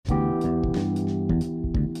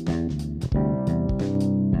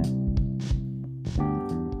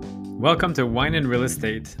Welcome to Wine and Real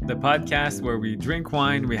Estate, the podcast where we drink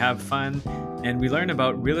wine, we have fun, and we learn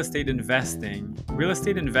about real estate investing. Real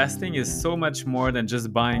estate investing is so much more than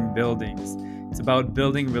just buying buildings. It's about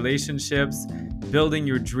building relationships, building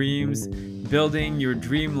your dreams, building your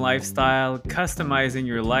dream lifestyle, customizing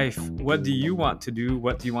your life. What do you want to do?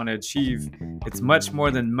 What do you want to achieve? It's much more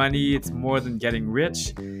than money. It's more than getting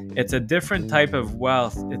rich. It's a different type of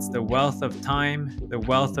wealth. It's the wealth of time, the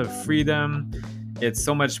wealth of freedom. It's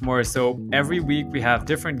so much more. So every week we have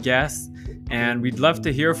different guests and we'd love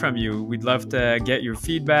to hear from you. We'd love to get your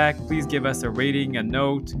feedback. Please give us a rating, a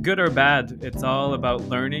note, good or bad. It's all about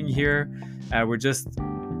learning here. We're just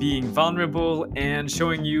being vulnerable and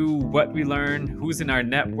showing you what we learn, who's in our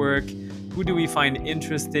network, who do we find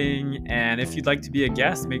interesting. And if you'd like to be a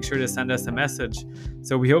guest, make sure to send us a message.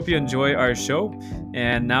 So we hope you enjoy our show.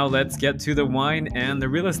 And now let's get to the wine and the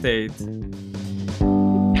real estate.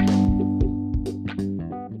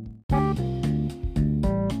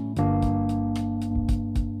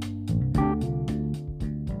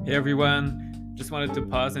 Hey everyone, just wanted to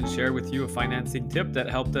pause and share with you a financing tip that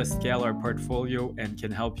helped us scale our portfolio and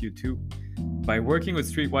can help you too. By working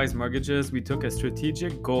with Streetwise Mortgages, we took a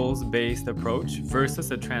strategic goals-based approach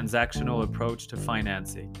versus a transactional approach to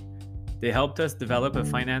financing. They helped us develop a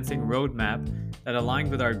financing roadmap that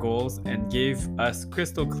aligned with our goals and gave us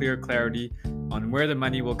crystal clear clarity on where the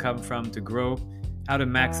money will come from to grow, how to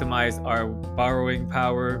maximize our borrowing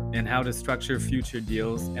power, and how to structure future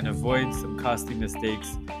deals and avoid some costly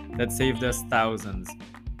mistakes that saved us thousands.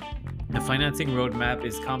 The financing roadmap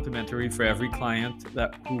is complimentary for every client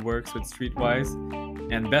who works with Streetwise,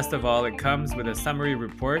 and best of all, it comes with a summary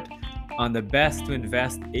report on the best to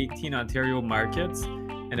invest 18 Ontario markets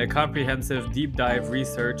and a comprehensive deep dive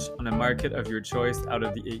research on a market of your choice out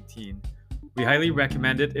of the 18. We highly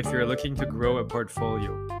recommend it if you're looking to grow a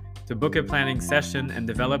portfolio. To book a planning session and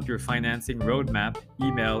develop your financing roadmap,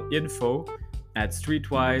 email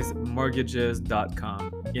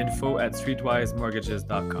info@streetwisemortgages.com.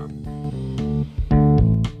 info@streetwisemortgages.com.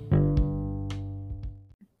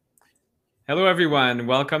 Hello everyone,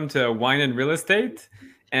 welcome to Wine and Real Estate.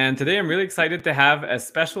 And today I'm really excited to have a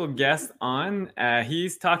special guest on.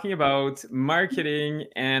 He's talking about marketing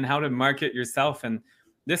and how to market yourself. And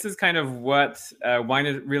this is kind of what Wine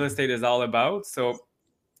and Real Estate is all about. So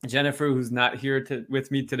Jennifer, who's not here with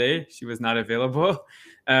me today, she was not available.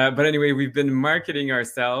 But anyway, we've been marketing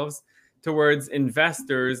ourselves towards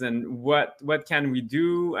investors and what can we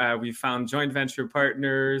do? We found joint venture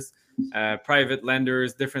partners, private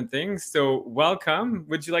lenders, different things. So welcome.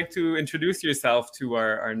 Would you like to introduce yourself to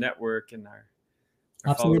our network and our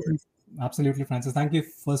Absolutely. followers? Absolutely, Francis. Thank you.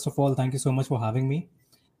 First of all, thank you so much for having me.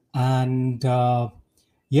 And so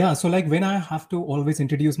like when I have to always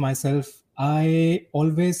introduce myself, I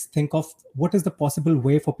always think of what is the possible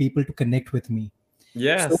way for people to connect with me.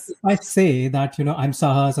 Yes. So if I say that, I'm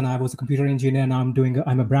Sahas and I was a computer engineer and I'm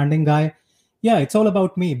a branding guy. Yeah, it's all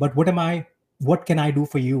about me. But what can I do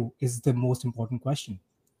for you is the most important question.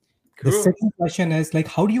 Cool. The second question is like,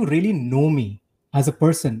 how do you really know me as a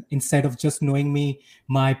person instead of just knowing me,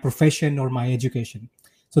 my profession or my education?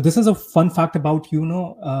 So this is a fun fact about,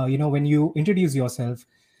 when you introduce yourself,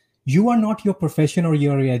 you are not your profession or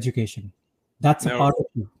your education. That's a part of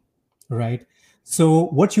you, right? So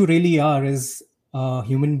what you really are is a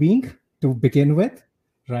human being to begin with,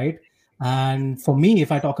 right? And for me,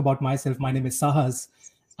 if I talk about myself, my name is Sahas,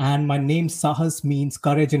 and my name Sahas means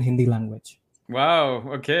courage in Hindi language. Wow.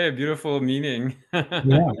 Okay. Beautiful meaning.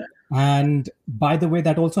 Yeah. And by the way,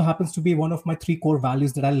 that also happens to be one of my 3 core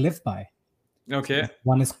values that I live by. Okay.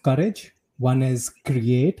 One is courage, one is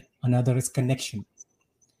create, another is connection.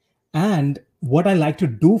 And what I like to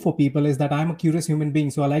do for people is that I'm a curious human being.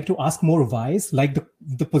 So I like to ask more whys, like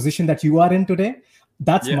the position that you are in today.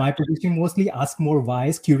 That's my position mostly. Ask more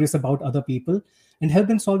whys, curious about other people, and help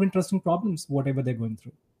them solve interesting problems, whatever they're going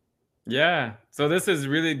through. Yeah. So this is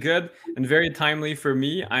really good and very timely for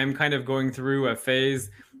me. I'm kind of going through a phase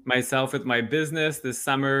myself with my business. This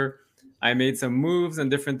summer, I made some moves and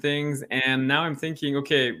different things. And now I'm thinking,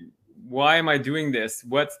 okay, why am I doing this?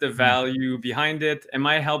 What's the value behind it? Am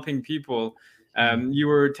I helping people? You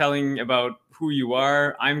were telling about who you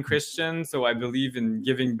are. I'm Christian, so I believe in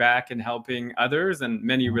giving back and helping others, and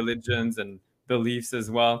many religions and beliefs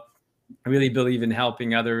as well. I really believe in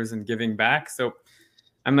helping others and giving back. So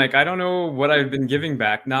I'm like, I don't know what I've been giving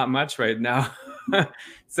back. Not much right now.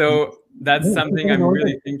 So that's something I'm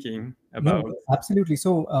really thinking about. No, absolutely.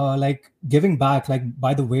 So like giving back, like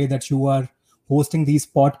by the way that you are hosting these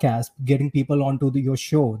podcasts, getting people onto your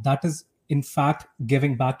show, that is in fact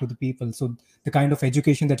giving back to the people. So the kind of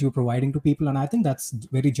education that you're providing to people, and I think that's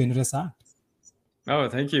very generous act. Oh,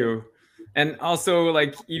 thank you. And also,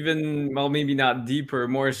 like, even, well, maybe not deeper,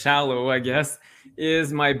 more shallow, I guess,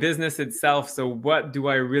 is my business itself. So, what do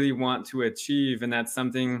I really want to achieve? And that's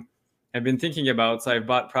something I've been thinking about. So, I've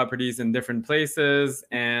bought properties in different places.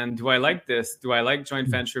 And do I like this? Do I like joint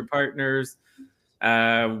venture partners?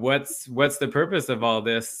 What's the purpose of all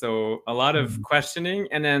this? So, a lot of Mhm. questioning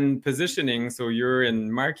and then positioning. So, you're in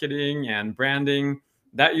marketing and branding.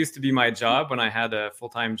 That used to be my job when I had a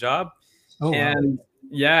full-time job. Oh wow, And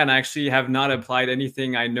yeah, and I actually have not applied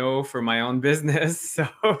anything I know for my own business. So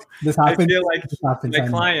this I happens. feel like This happens. my I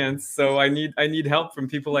know. clients, so I need help from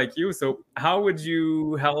people like you. So how would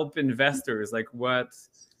you help investors? Like what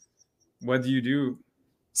do you do?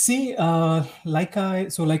 See, like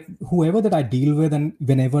whoever that I deal with, and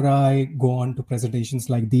whenever I go on to presentations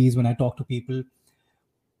like these, when I talk to people,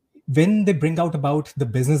 when they bring out about the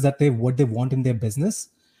business that they what they want in their business,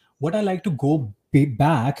 what I like to go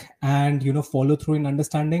back and follow through in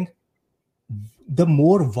understanding the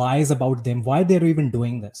more whys about them, why they're even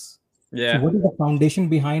doing this. So Yeah. what is the foundation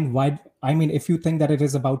behind why? I mean, if you think that it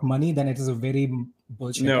is about money, then it is a very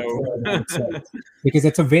bullshit No. approach, I would say, because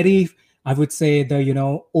it's a very, I would say,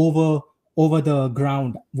 the over the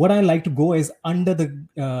ground. What I like to go is under the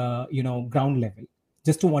ground level,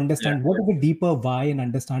 just to Yeah. understand what is the deeper why, and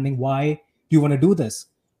understanding why you want to do this.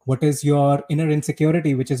 What is your inner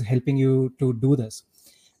insecurity which is helping you to do this,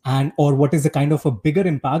 and or what is the kind of a bigger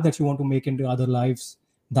impact that you want to make into other lives,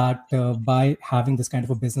 that by having this kind of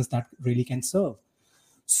a business that really can serve.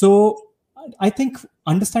 So I think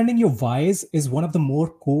understanding your whys is one of the more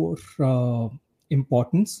core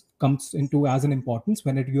importance comes into as an importance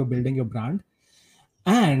when you're building your brand.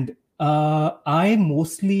 And I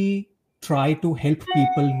mostly try to help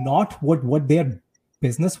people, not what their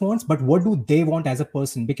business wants, but what do they want as a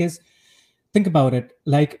person. Because think about it,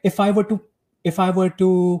 like if I were to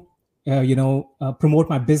promote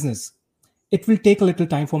my business, it will take a little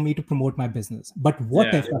time for me to promote my business. But what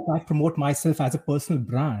Yeah. if I promote myself as a personal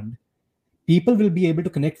brand? People will be able to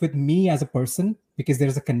connect with me as a person because there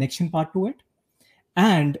is a connection part to it.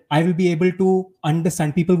 And I will be able to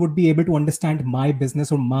understand, people would be able to understand my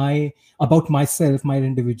business or my about myself, my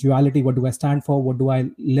individuality, what do I stand for, what do I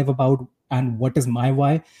live about, and what is my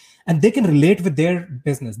why. And they can relate with their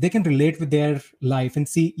business, they can relate with their life and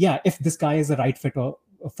see, yeah, if this guy is a right fit or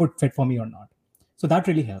a foot fit for me or not. So that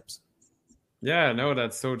really helps. Yeah, no,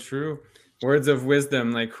 that's so true. Words of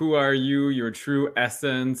wisdom, like who are you, your true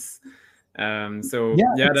essence. So Yeah,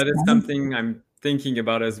 yeah, it's that is kind something I'm thinking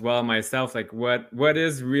about as well myself. Like what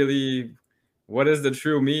is really what is the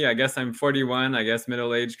true me? I guess I'm 41, I guess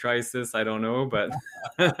middle age crisis, I don't know, but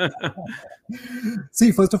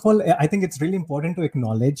See, first of all, I think it's really important to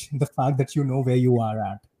acknowledge the fact that you know where you are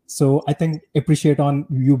at. So I think appreciate on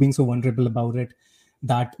you being so vulnerable about it,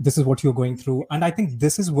 that this is what you're going through. And I think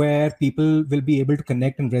this is where people will be able to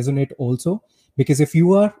connect and resonate also. Because if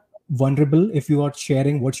you are vulnerable, if you are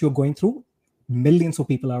sharing what you're going through, millions of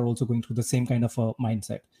people are also going through the same kind of a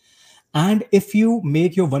mindset. And if you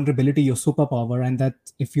make your vulnerability your superpower, and that,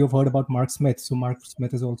 if you've heard about Mark Smith, so Mark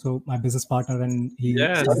Smith is also my business partner and he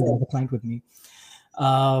yes. started as a client with me.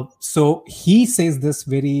 So he says this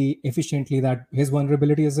very efficiently, that his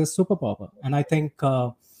vulnerability is a superpower. And I think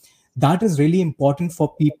that is really important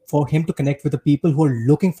for him to connect with the people who are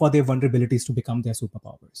looking for their vulnerabilities to become their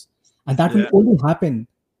superpowers. And that will Yeah. only happen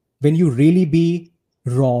when you really be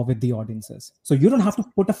raw with the audiences. So you don't have to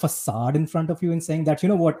put a facade in front of you and saying that, you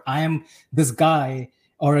know what, I am this guy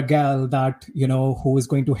or a gal that, who is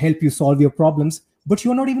going to help you solve your problems, but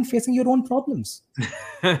you're not even facing your own problems.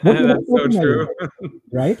 What you're That's so expecting out of true. it,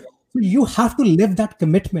 right? So you have to live that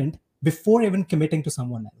commitment before even committing to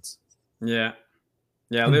someone else. Yeah.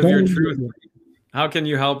 Yeah, And live your then truth. How can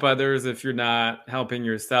you help others if you're not helping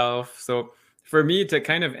yourself? So for me to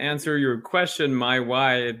kind of answer your question, my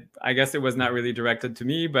why, I guess it was not really directed to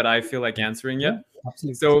me, but I feel like answering yeah, it.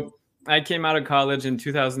 absolutely. So I came out of college in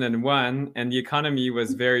 2001 and the economy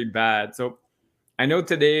was very bad. So I know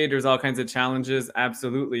today there's all kinds of challenges,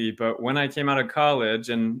 absolutely. But when I came out of college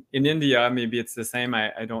and in India, maybe it's the same.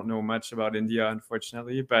 I don't know much about India,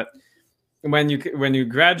 unfortunately. But when you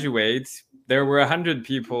graduate, there were 100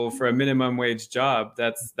 people for a minimum wage job.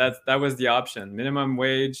 That was the option, minimum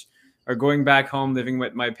wage or going back home living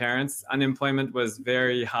with my parents. Unemployment was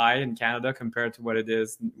very high in Canada compared to what it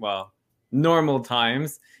is, well, normal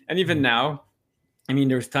times. And even now, I mean,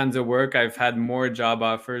 there's tons of work. I've had more job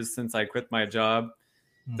offers since I quit my job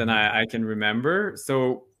than Mhm. I can remember.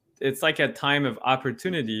 So it's like a time of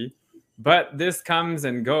opportunity, but this comes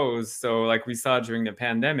and goes. So, like we saw during the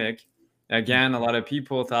pandemic, again, a lot of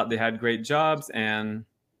people thought they had great jobs, and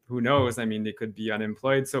who knows? I mean, they could be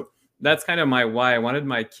unemployed. So that's kind of my why. I wanted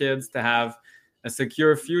my kids to have a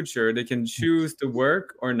secure future. They can choose to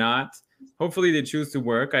work or not. Hopefully they choose to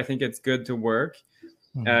work. I think it's good to work.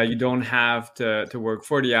 You don't have to work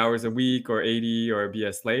 40 hours a week or 80 or be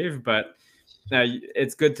a slave, but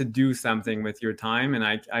it's good to do something with your time. And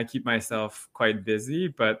I keep myself quite busy,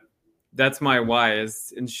 but that's my why,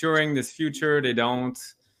 is ensuring this future. They don't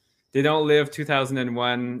live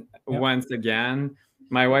 2001 once again.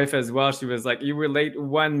 My wife as well, she was like, you were late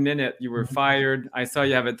 1 minute, you were fired. I saw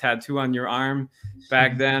you have a tattoo on your arm.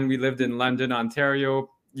 Back then we lived in London, Ontario.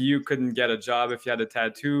 You couldn't get a job if you had a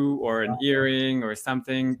tattoo or an earring or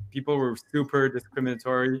something. People were super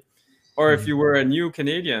discriminatory. Or if you were a new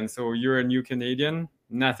Canadian, so you're a new Canadian,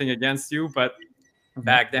 nothing against you, but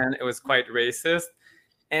back then it was quite racist.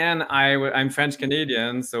 And I'm French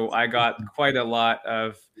Canadian, so I got quite a lot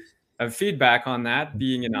of feedback on that.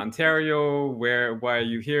 Being in Ontario, why are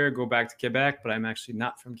you here? Go back to Quebec, but I'm actually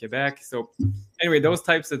not from Quebec. So anyway, those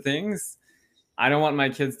types of things, I don't want my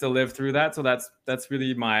kids to live through that. So that's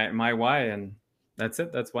really my why, and that's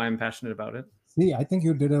it. That's why I'm passionate about it. See, I think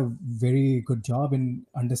you did a very good job in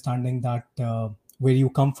understanding that where you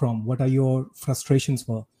come from, what are your frustrations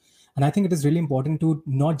were. And I think it is really important to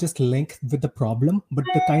not just link with the problem, but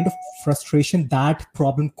the kind of frustration that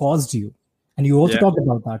problem caused you. And you also talked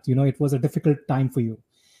about that, it was a difficult time for you.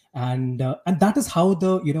 And that is how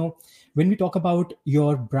when we talk about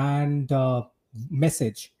your brand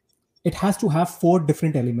message, it has to have 4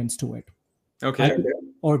 different elements to it. Okay.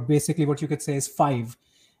 Or basically what you could say is 5.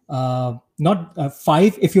 Not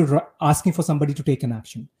 5 if you're asking for somebody to take an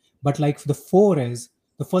action, but like the 4 is,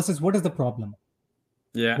 the first is, what is the problem?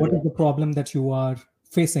 What is the problem that you are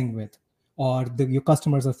facing with, or your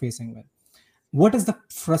customers are facing with? What is the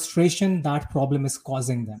frustration that problem is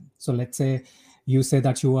causing them? So let's say you say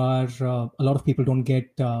that you are, a lot of people don't get,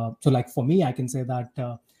 so like for me, I can say that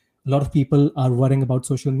a lot of people are worrying about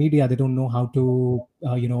social media. They don't know how to,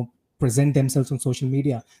 present themselves on social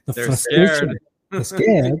media. They're frustration, they're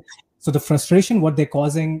scared. So the frustration, what they're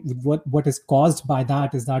causing, what is caused by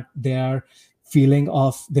that is that they're feeling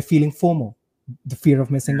FOMO, the fear of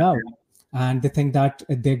missing out. And they think that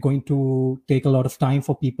they're going to take a lot of time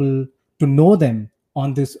for people to know them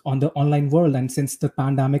on the online world. And since the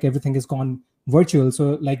pandemic, everything has gone virtual.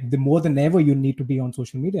 So like the more than ever, you need to be on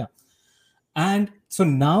social media. And so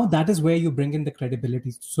now that is where you bring in the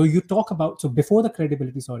credibility. So you talk about, so before the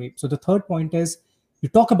credibility, sorry. So the third point is you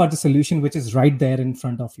talk about the solution, which is right there in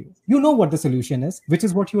front of you. You know what the solution is, which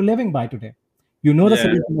is what you're living by today. You know the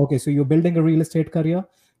solution. Okay, so you're building a real estate career.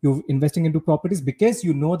 You're investing into properties because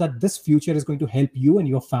you know that this future is going to help you and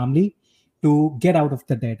your family to get out of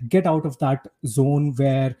the debt, get out of that zone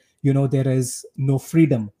where, there is no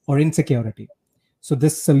freedom or insecurity. So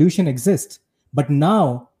this solution exists. But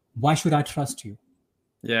now, why should I trust you?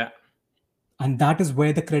 Yeah. And that is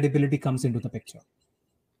where the credibility comes into the picture.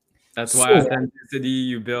 That's why authenticity,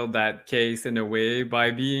 you build that case in a way by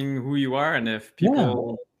being who you are. And if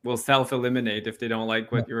people will self-eliminate if they don't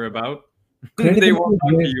like what you're about, they won't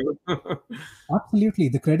talk to you. Absolutely.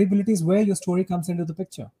 The credibility is where your story comes into the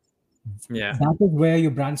picture. Yeah. That is where your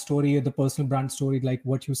brand story, the personal brand story, like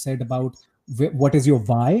what you said about what is your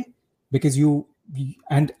why, because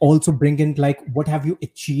and also bring in like what have you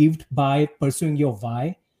achieved by pursuing your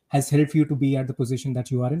why has helped you to be at the position that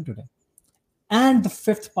you are in today. And the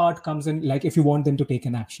 5th part comes in, like if you want them to take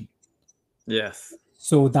an action. Yes.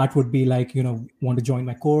 So that would be like, want to join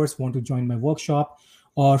my course, want to join my workshop,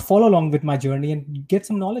 or follow along with my journey and get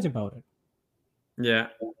some knowledge about it. Yeah,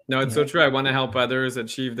 no, it's so true. I want to help others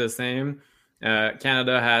achieve the same.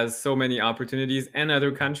 Canada has so many opportunities, and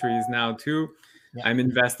other countries now too. Yeah. I'm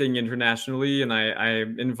investing internationally, and I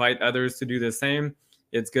invite others to do the same.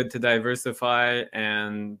 It's good to diversify,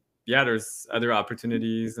 and there's other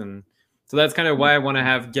opportunities. And so that's kind of why I want to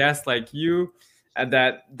have guests like you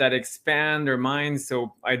that expand their minds.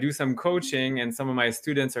 So I do some coaching, and some of my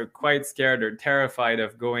students are quite scared or terrified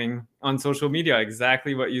of going on social media.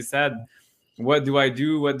 Exactly what you said. What do I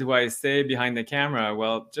do? What do I say behind the camera?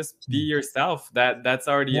 Well, just be yourself. That's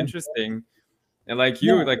already interesting. And like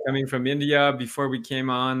you, like coming from India, before we came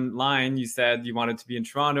online, you said you wanted to be in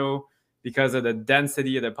Toronto because of the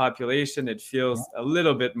density of the population. It feels a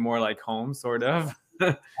little bit more like home, sort of.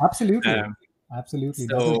 Absolutely. Absolutely.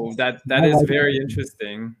 So that is very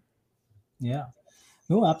interesting. Yeah.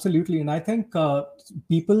 No, absolutely. And I think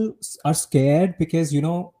people are scared because,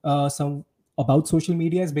 about social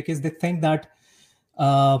media is because they think that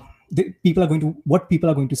people are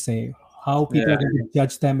going to say, how people are going to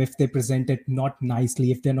judge them if they present it not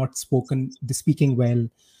nicely, if they're not speaking well.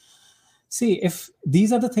 See, if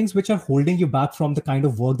these are the things which are holding you back from the kind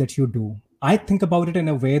of work that you do, I think about it in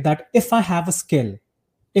a way that if I have a skill,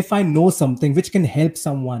 if I know something which can help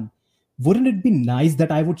someone, wouldn't it be nice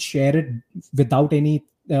that I would share it without any,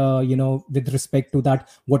 with respect to that,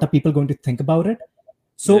 what are people going to think about it?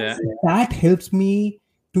 So Yeah. that helps me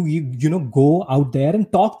to, go out there and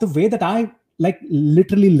talk the way that I like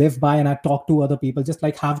literally live by, and I talk to other people, just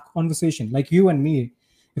like have conversation like you and me.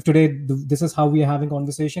 If today this is how we are having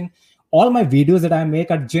conversation, all my videos that I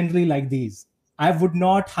make are generally like these. I would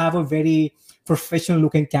not have a very professional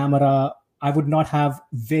looking camera. I would not have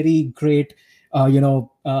very great,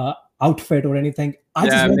 outfit or anything. I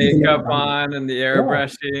just Yeah, want to makeup live. on and the Yeah,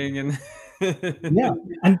 airbrushing yeah. and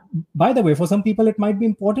And by the way, for some people, it might be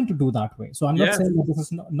important to do that way. So I'm not yes. saying that this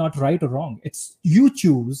is not right or wrong. It's you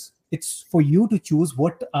choose. It's for you to choose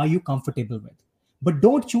what are you comfortable with. But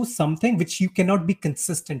don't choose something which you cannot be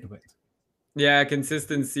consistent with. Yeah,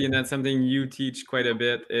 consistency, and that's something you teach quite a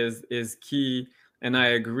bit is key. And I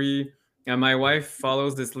agree. And my wife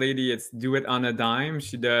follows this lady. It's Do It on a Dime.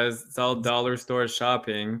 It's all dollar store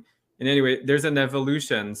shopping. And anyway, there's an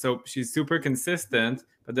evolution. So she's super consistent.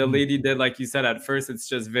 But the lady did, like you said, at first it's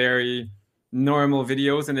just very normal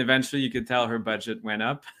videos, and eventually you could tell her budget went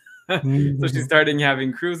up. So she's Mhm. starting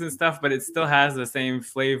having crews and stuff, but it still has the same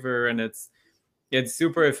flavor, and it's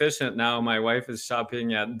super efficient now. My wife is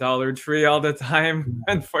shopping at Dollar Tree all the time,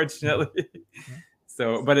 unfortunately.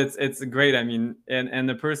 So, but it's great. I mean, and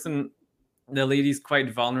the lady's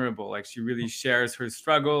quite vulnerable. Like she really shares her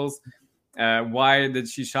struggles. Why did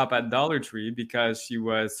she shop at Dollar Tree? Because she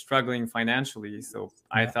was struggling financially. So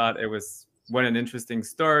I Yeah. thought it was what an interesting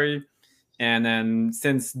story. And then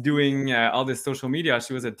since doing all this social media,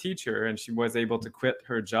 she was a teacher and she was able to quit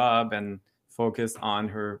her job and focus on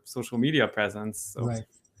her social media presence. So Right.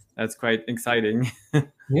 that's quite exciting.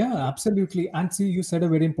 Yeah, absolutely. And see, you said a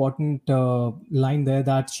very important line there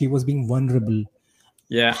that she was being vulnerable.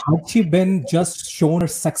 Yeah. Had she been just shown her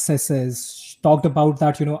successes, talked about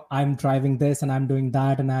that, I'm driving this and I'm doing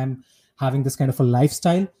that and I'm having this kind of a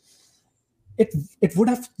lifestyle, it would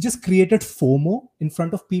have just created FOMO in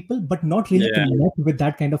front of people, but not really Yeah. connect with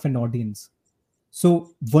that kind of an audience.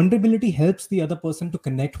 So vulnerability helps the other person to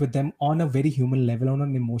connect with them on a very human level, on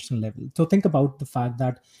an emotional level. So think about the fact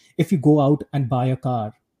that if you go out and buy a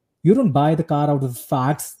car, you don't buy the car out of the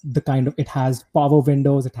facts, the kind of it has power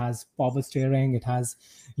windows, it has power steering, it has,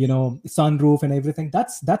 sunroof and everything.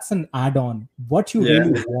 That's an add-on. What you Yeah.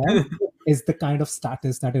 really want is the kind of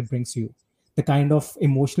status that it brings you, the kind of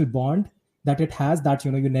emotional bond that it has, that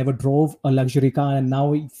you never drove a luxury car and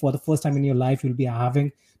now for the first time in your life you'll be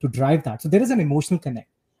having to drive that. So there is an emotional connect,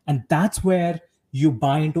 and that's where you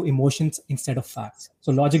buy into emotions instead of facts.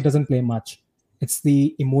 So logic doesn't play much. It's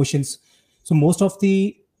the emotions. So most of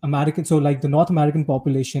the American, so like the North American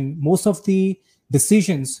population, most of the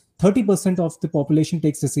decisions, 30% of the population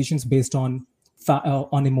takes decisions based on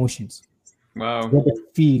on emotions, Wow. what they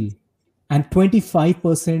feel, and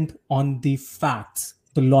 25% on the facts,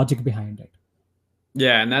 the logic behind it.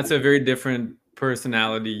 Yeah, and that's a very different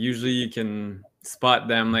personality. Usually you can spot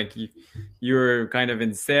them. Like you're kind of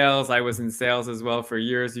in sales. I was in sales as well for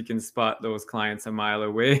years. You can spot those clients a mile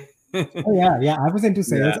away. Oh yeah, yeah. I was into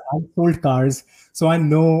sales. Yeah. I sold cars, so I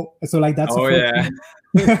know. So like that's the Oh first yeah.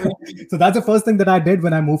 thing. So that's the first thing that I did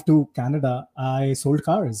when I moved to Canada. I sold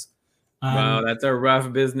cars, Wow, and that's a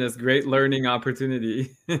rough business. Great learning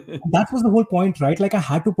opportunity. that was the whole point, right? Like I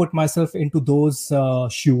had to put myself into those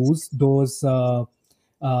shoes, those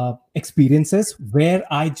experiences where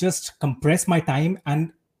I just compress my time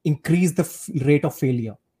and increase the rate of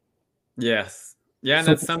failure. Yes. Yeah, and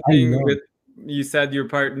So that's I something with learned. you said your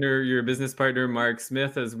business partner, Mark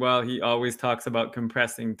Smith, as well. He always talks about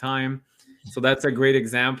compressing time. So that's a great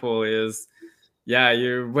example is yeah,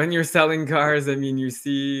 when you're selling cars, I mean, you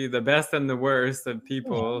see the best and the worst of Yeah,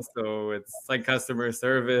 people. So it's like customer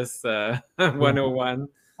service yeah. 101.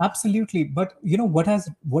 Absolutely. But what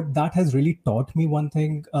that has really taught me one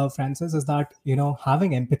thing, Francis, is that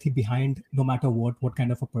having empathy behind no matter what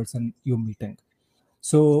kind of a person you're meeting.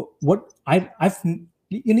 So what I've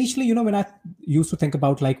initially, when I used to think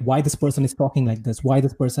about like why this person is talking like this, why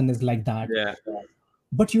this person is like that, Yeah.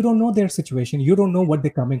 but you don't know their situation, you don't know what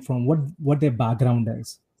they're coming from, what their background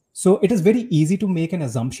is. So it is very easy to make an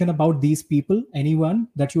assumption about these people, anyone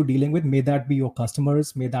that you're dealing with, may that be your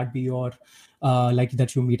customers, may that be your like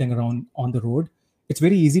that you're meeting around on the road. It's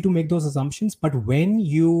very easy to make those assumptions, but when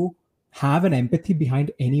you have an empathy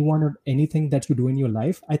behind anyone or anything that you do in your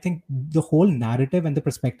life, I think the whole narrative and the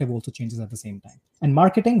perspective also changes at the same time. And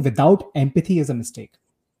marketing without empathy is a mistake.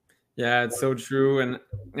 Yeah, it's so true. And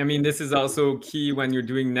I mean, this is also key when you're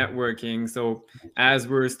doing networking. So, as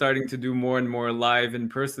we're starting to do more and more live in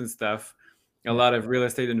person stuff, a Yeah. lot of real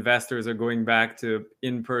estate investors are going back to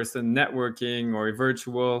in person networking or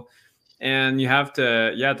virtual. And you have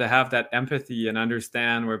to, yeah, to have that empathy and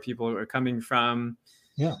understand where people are coming from.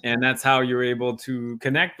 Yeah. And that's how you're able to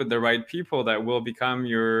connect with the right people that will become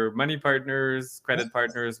your money partners, credit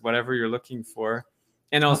partners, whatever you're looking for.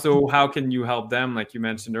 And also, how can you help them, like you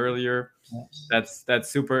mentioned earlier? Yeah.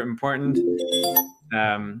 That's super important.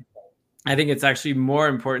 um, I think it's actually more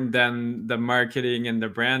important than the marketing and the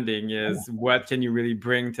branding is what can you really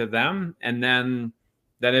bring to them, and then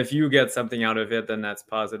that if you get something out of it, then that's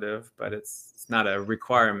positive, but it's not a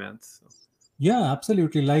requirement. So, Yeah,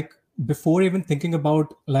 absolutely. Like before even thinking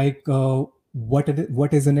about like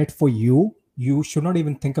what is in it for you, you should not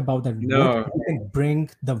even think about that. What no, you can bring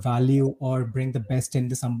the value or bring the best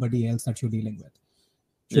into somebody else that you're dealing with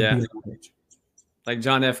should be yeah, your approach. like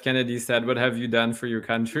John F. Kennedy said, "What have you done for your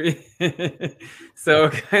country?" So,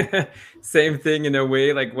 kind of same thing in a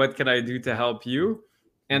way. Like, what can I do to help you?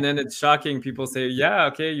 And then it's shocking. People say, "Yeah,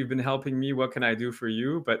 okay, you've been helping me. What can I do for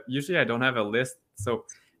you?" But usually, I don't have a list. So,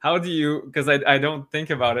 how do you? Because I don't think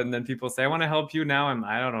about it. And then people say, "I want to help you now," and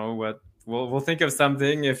I don't know what. We'll think of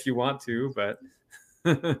something if you want to, but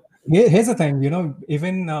Here's the thing,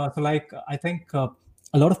 even so, like I think a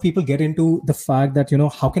lot of people get into the fact that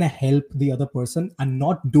how can I help the other person and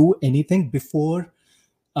not do anything before,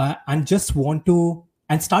 and just want to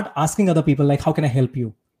and start asking other people like, how can I help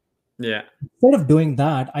you? yeah, Instead of doing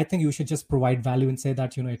that, I think you should just provide value and say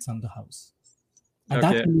that it's on the house, and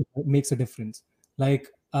that okay, really makes a difference. Like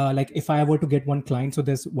if I were to get one client, so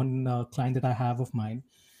there's one client that I have of mine.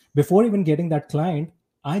 Before even getting that client,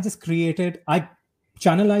 I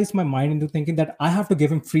channelized my mind into thinking that I have to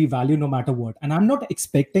give him free value no matter what, and I'm not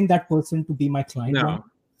expecting that person to be my client one. no,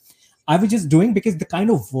 I was just doing because the kind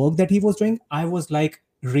of work that he was doing, I was like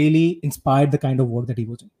really inspired the kind of work that he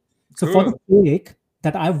was doing. So for the cool, sake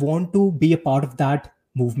that I want to be a part of that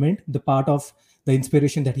movement, the part of the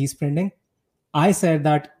inspiration that he's spreading, I said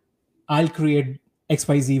that I'll create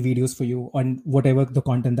XYZ videos for you on whatever the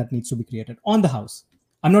content that needs to be created on the house.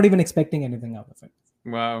 I'm not even expecting anything out of it.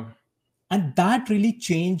 wow, And that really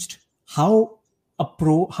changed how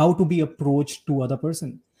to be approached to other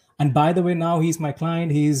person. And by the way, now he's my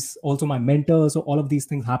client, he's also my mentor, so all of these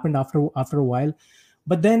things happened after a while.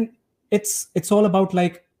 But then it's all about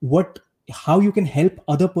like what how you can help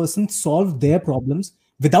other person solve their problems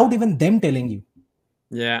without even them telling you.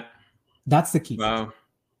 yeah, That's the key. wow.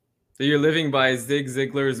 So you're living by Zig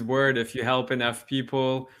Ziglar's word. If you help enough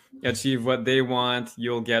people achieve what they want,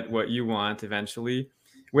 you'll get what you want eventually.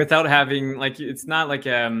 Without having like it's not like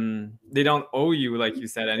they don't owe you, like you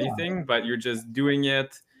said, Yeah. anything, but you're just doing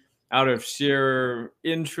it out of sheer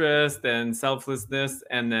interest and selflessness,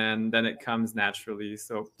 and then it comes naturally.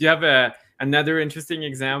 So do you have another interesting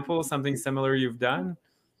example, something similar you've done?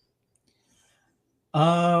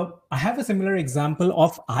 I have a similar example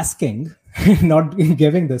of asking, not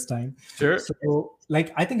giving this time. Sure. So,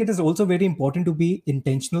 like, I think it is also very important to be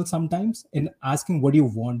intentional sometimes in asking what you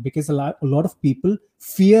want, because a lot of people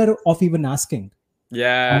fear of even asking.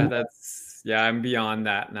 Yeah, And yeah, I'm beyond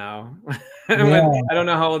that now. yeah, When I don't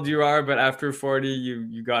know how old you are, but after 40,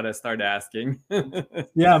 you gotta start asking.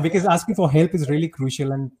 yeah, because asking for help is really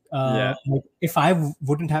crucial. And Yeah, like if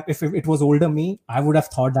wouldn't have, if it was older me, I would have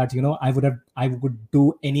thought that I would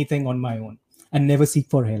do anything on my own and never seek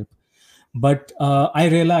for help. But I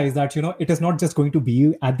realized that it is not just going to be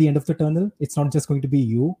you at the end of the tunnel. It's not just going to be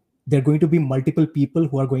you. There are going to be multiple people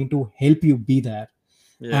who are going to help you be there,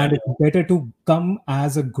 and yeah, it's better to come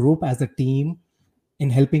as a group, as a team,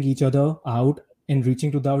 in helping each other out and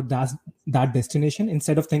reaching to that destination,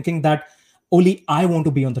 instead of thinking that only I want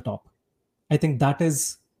to be on the top. I think that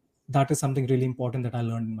is something really important that I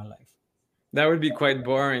learned in my life. that would be quite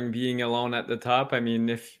boring being alone at the top. I mean,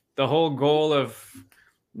 if the whole goal of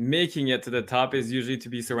making it to the top is usually to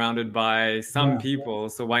be surrounded by some Yeah. people,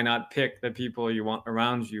 so why not pick the people you want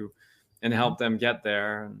around you and help them get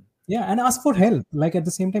there? Yeah, and ask for help. Like at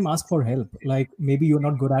the same time, ask for help. Like maybe you're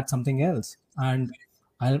not good at something else, and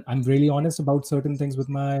I'm really honest about certain things with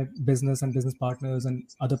my business and business partners and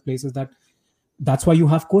other places. That's why you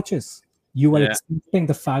have coaches. You are Yeah. accepting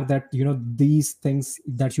the fact that these things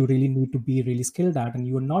that you really need to be really skilled at, and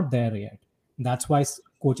you are not there yet. That's why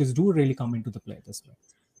coaches do really come into the play this way.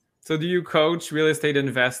 So do you coach real estate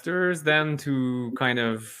investors then to kind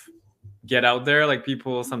of get out there? Like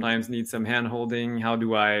people sometimes need some hand holding. How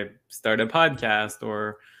do I start a podcast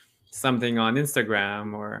or something on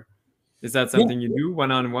Instagram? Or is that Yeah, something you do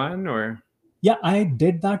one on one or? Yeah, I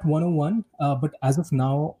did that 101, but as of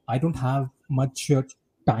now, I don't have much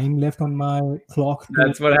time left on my clock to,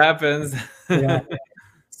 That's what happens. yeah,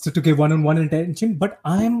 so to give one-on-one attention. But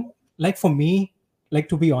I'm like, for me, like,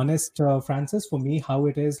 to be honest, Francis, for me, how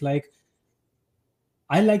it is like,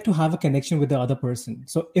 I like to have a connection with the other person.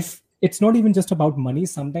 So if it's not even just about money,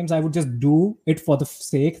 sometimes I would just do it for the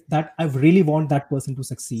sake that I really want that person to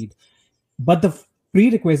succeed. But the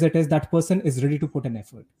prerequisite is that person is ready to put an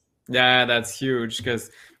effort. Yeah, that's huge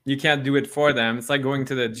because you can't do it for them. It's like going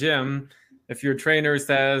to the gym. If your trainer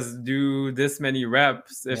says do this many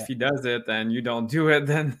reps, if Yeah. he does it and you don't do it,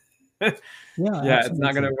 then Yeah, yeah, it's not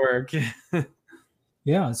absolutely. gonna work.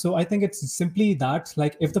 Yeah, so I think it's simply that,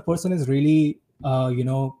 like, if the person is really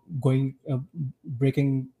going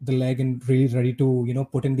breaking the leg and really ready to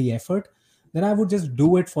put in the effort, then I would just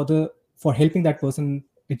do it for helping that person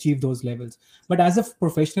achieve those levels. But as of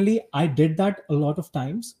professionally, I did that a lot of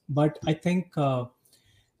times, but I think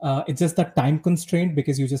it's just that time constraint,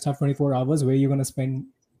 because you just have 24 hours where you're going to spend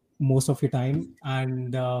most of your time.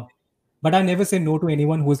 And but I never say no to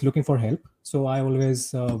anyone who is looking for help. So I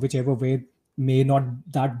always, whichever way, may not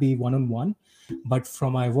that be one-on-one, but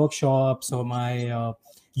from my workshops or my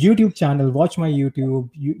YouTube channel, watch my YouTube.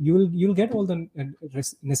 You'll get all the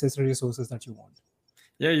necessary resources that you want.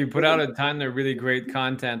 Yeah, you put out a ton of really great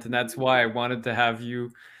content, and that's why I wanted to have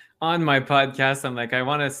you on my podcast. I'm like, I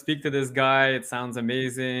want to speak to this guy. It sounds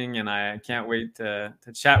amazing, and I can't wait to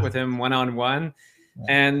chat with him one on one.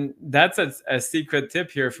 And that's a secret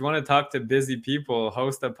tip here. If you want to talk to busy people,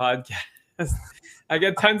 host a podcast. I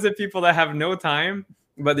get tons of people that have no time,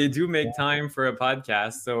 but they do make time for a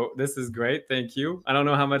podcast. So this is great. Thank you. I don't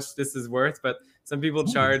know how much this is worth, but some people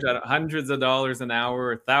charge hundreds of dollars an hour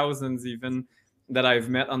or thousands even that I've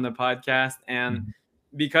met on the podcast. And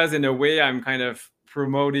because in a way I'm kind of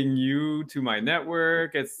promoting you to my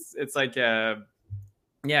network, it's like a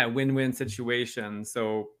win-win situation.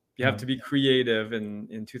 So you have to be creative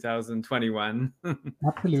in 2021 to be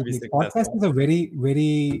Absolutely. Podcast successful. is a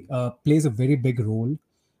very plays a very big role,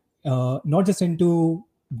 not just into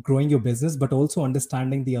growing your business, but also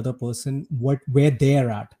understanding the other person, where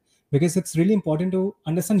they're at, because it's really important to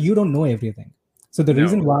understand you don't know everything. So the No.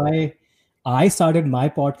 reason why I started my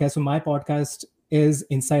podcast, so my podcast is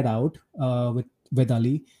Inside Out, with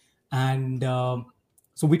Ali, and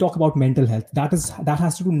so we talk about mental health. That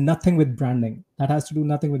has to do nothing with branding. That has to do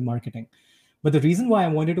nothing with marketing. But the reason why I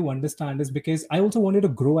wanted to understand is because I also wanted to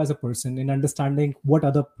grow as a person in understanding what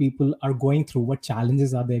other people are going through, what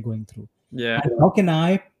challenges are they going through, Yeah. and how can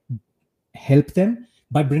I help them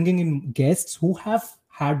by bringing in guests who have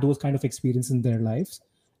had those kind of experience in their lives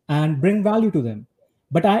and bring value to them.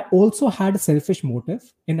 But I also had a selfish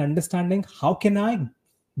motive in understanding how can I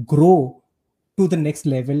grow to the next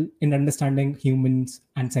level in understanding humans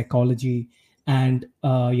and psychology, and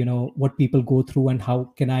what people go through, and how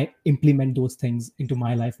can I implement those things into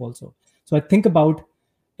my life also. So I think about,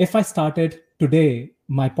 if I started today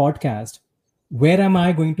my podcast, where am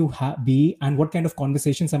I going to be, and what kind of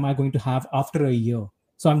conversations am I going to have after a year?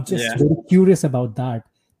 So I'm just Yeah. very curious about that,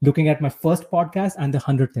 looking at my first podcast and the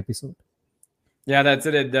 100th episode. Yeah, that's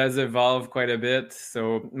it. It does evolve quite a bit.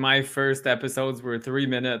 So my first episodes were 3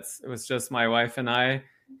 minutes. It was just my wife and I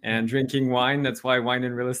and drinking wine. That's why Wine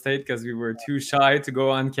and Real Estate, because we were too shy to go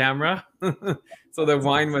on camera. So the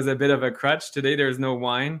wine was a bit of a crutch. Today there's no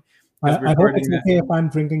wine because I hope recording it's this. okay if I'm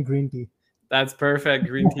drinking green tea. That's perfect.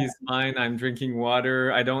 Green tea is fine. I'm drinking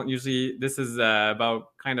water. I don't usually, this is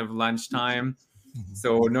about kind of lunchtime.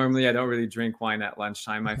 So normally I don't really drink wine at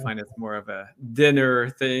lunchtime. I find it's more of a dinner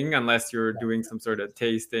thing, unless you're doing some sort of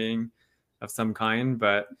tasting of some kind.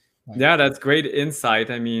 But yeah, that's great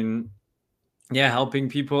insight. I mean, yeah, helping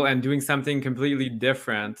people and doing something completely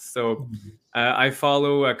different. So I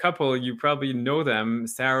follow a couple, you probably know them,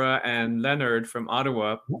 Sarah and Leonard from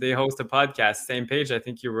Ottawa. They host a podcast, same page I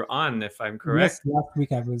think you were on, if I'm correct. Yes, last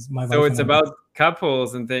week I was, my So wife it's and I. about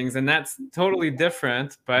couples and things, and that's totally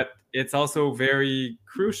different, but it's also very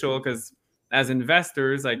crucial because as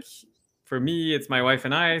investors, like for me, it's my wife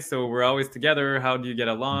and I, so we're always together. How do you get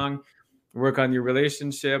along? Work on your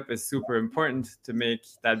relationship is super important to make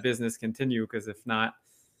that business continue, because if not,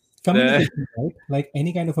 Communication, right? Like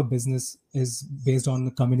any kind of a business is based on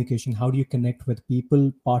the communication. How do you connect with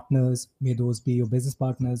people, partners? May those be your business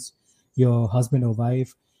partners, your husband or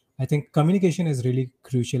wife. I think communication is really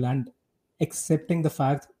crucial, and accepting the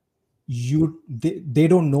fact they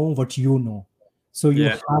don't know what you know. So you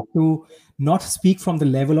yeah, have to not speak from the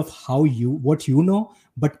level of what you know,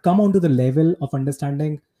 but come onto the level of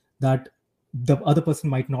understanding that the other person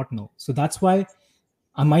might not know. So that's why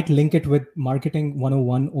I might link it with marketing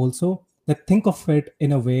 101 also, that think of it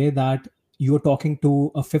in a way that you're talking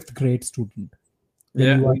to a fifth grade student, when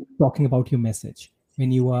Yeah. you are talking about your message,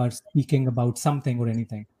 when you are speaking about something or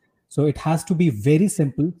anything. So it has to be very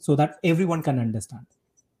simple so that everyone can understand.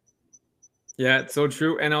 Yeah, it's so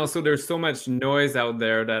true. And also there's so much noise out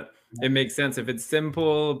there that it makes sense. If it's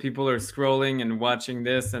simple, people are scrolling and watching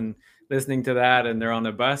this and listening to that, and they're on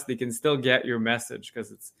a bus, they can still get your message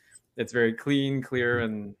because it's very clean, clear,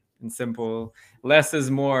 and simple. Less is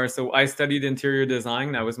more. So I studied interior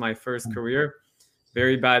design. That was my first career.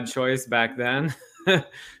 Very bad choice back then.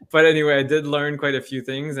 But anyway, I did learn quite a few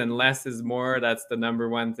things, and less is more. That's the number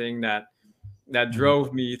one thing that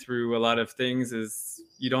drove me through a lot of things. Is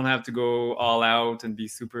you don't have to go all out and be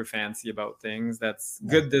super fancy about things. That's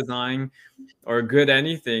good design, or good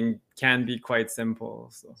anything can be quite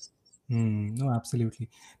simple. So No, absolutely.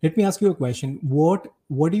 Let me ask you a question. What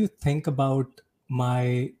do you think about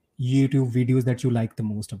my YouTube videos that you like the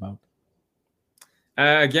most about?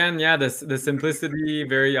 Again, yeah, the simplicity,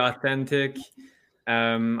 very authentic.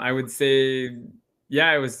 I would say,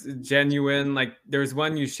 yeah, it was genuine. Like there's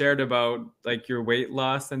one you shared about like your weight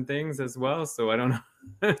loss and things as well. So I don't know.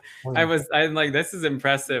 I'm like, this is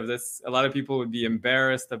impressive. A lot of people would be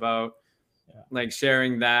embarrassed about like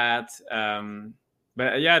sharing that.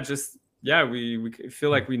 But yeah, we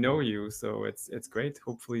feel like we know you. So it's great.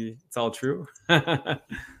 Hopefully it's all true.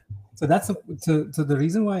 So so the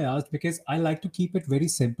reason why I asked, because I like to keep it very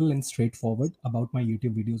simple and straightforward about my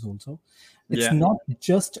YouTube videos also. It's not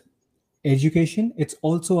just education, it's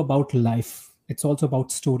also about life. It's also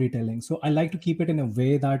about storytelling. So I like to keep it in a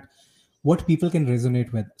way that what people can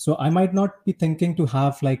resonate with. So I might not be thinking to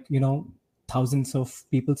have like, thousands of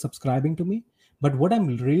people subscribing to me, but what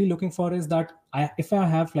I'm really looking for is that if I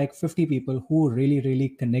have like 50 people who really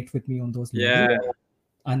connect with me on those levels,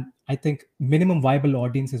 and I think minimum viable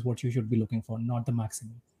audience is what you should be looking for, not the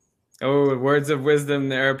maximum. Oh, words of wisdom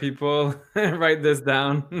there, people. Write this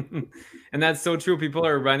down. And that's so true. People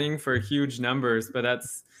are running for huge numbers, but it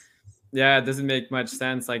doesn't make much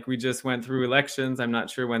sense. Like we just went through elections. I'm not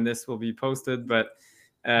sure when this will be posted, but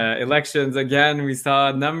elections, again, we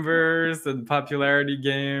saw numbers and popularity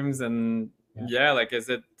games. And like,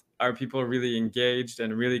 are people really engaged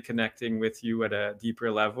and really connecting with you at a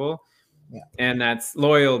deeper level? And that's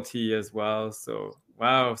loyalty as well. So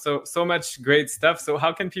wow, so much great stuff. So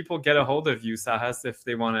how can people get a hold of you, Sahas, if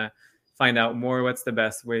they want to find out more? What's the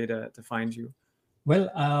best way to find you? Well,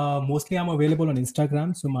 mostly I'm available on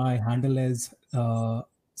Instagram. So my handle is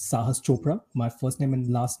Sahas Chopra, my first name and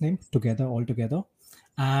last name all together.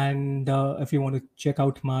 And if you want to check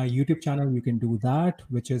out my YouTube channel, you can do that,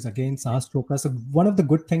 which is again Sahas Chopra. So one of the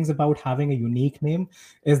good things about having a unique name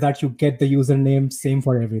is that you get the username same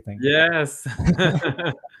for everything. Yes.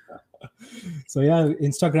 So yeah,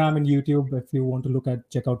 Instagram and YouTube if you want to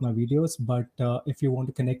check out my videos. But if you want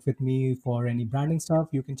to connect with me for any branding stuff,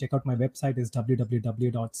 you can check out my website is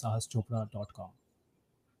www.sahaschopra.com.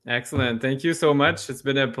 Excellent. Thank you so much. It's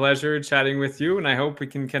been a pleasure chatting with you, and I hope we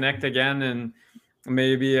can connect again in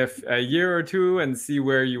maybe a year or two and see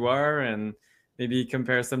where you are and maybe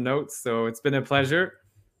compare some notes. So it's been a pleasure.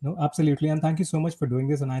 No, absolutely. And thank you so much for doing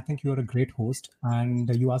this. And I think you're a great host and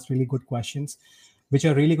you asked really good questions, which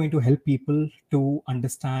are really going to help people to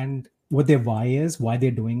understand what their why is, why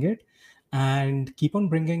they're doing it, and keep on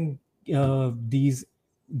bringing these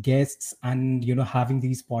guests and having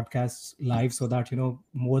these podcasts live so that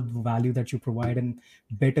more value that you provide and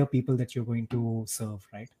better people that you're going to serve,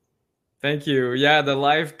 right? Thank you. Yeah, the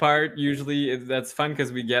live part usually that's fun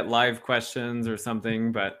because we get live questions or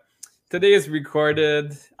something, but today is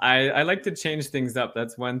recorded. I like to change things up.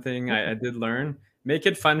 That's one thing I did learn. Make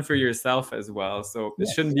it fun for yourself as well. So it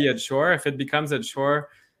shouldn't be a chore. If it becomes a chore,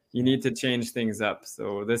 you need to change things up.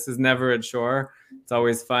 So this is never a chore. It's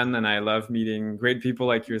always fun. And I love meeting great people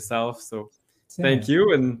like yourself. So thank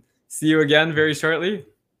you and see you again very shortly.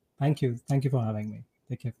 Thank you. Thank you for having me.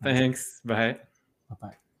 Take care. Thanks. Bye.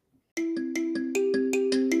 Bye-bye.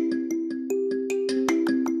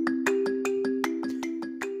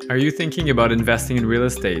 Are you thinking about investing in real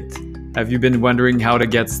estate? Have you been wondering how to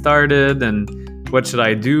get started and what should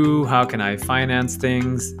I do? How can I finance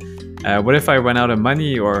things? What if I run out of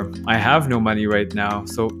money or I have no money right now?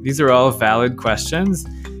 So these are all valid questions.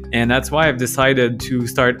 And that's why I've decided to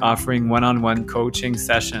start offering one-on-one coaching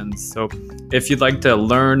sessions. So if you'd like to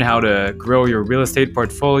learn how to grow your real estate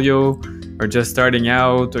portfolio or just starting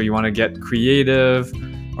out, or you want to get creative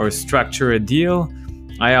or structure a deal,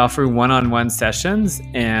 I offer one-on-one sessions.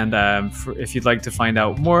 And if you'd like to find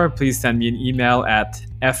out more, please send me an email at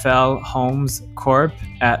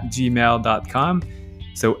flhomescorp@gmail.com.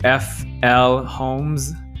 So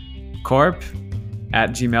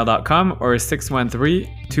flhomescorp@gmail.com or 613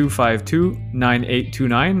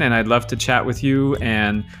 252-9829, and I'd love to chat with you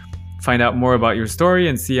and find out more about your story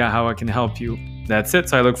and see how I can help you. That's it.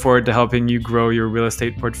 So I look forward to helping you grow your real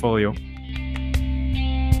estate portfolio.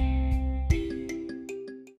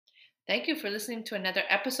 Thank you for listening to another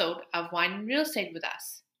episode of Wine and Real Estate with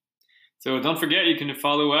us. So don't forget, you can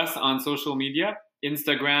follow us on social media.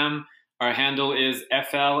 Instagram, our handle is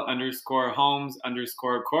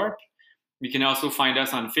FL_Homes_Corp. You can also find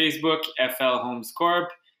us on Facebook, FL Homes Corp.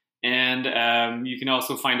 And you can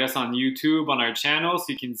also find us on YouTube on our channel, so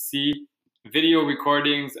you can see video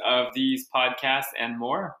recordings of these podcasts and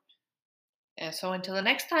more. And so until the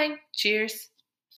next time, cheers.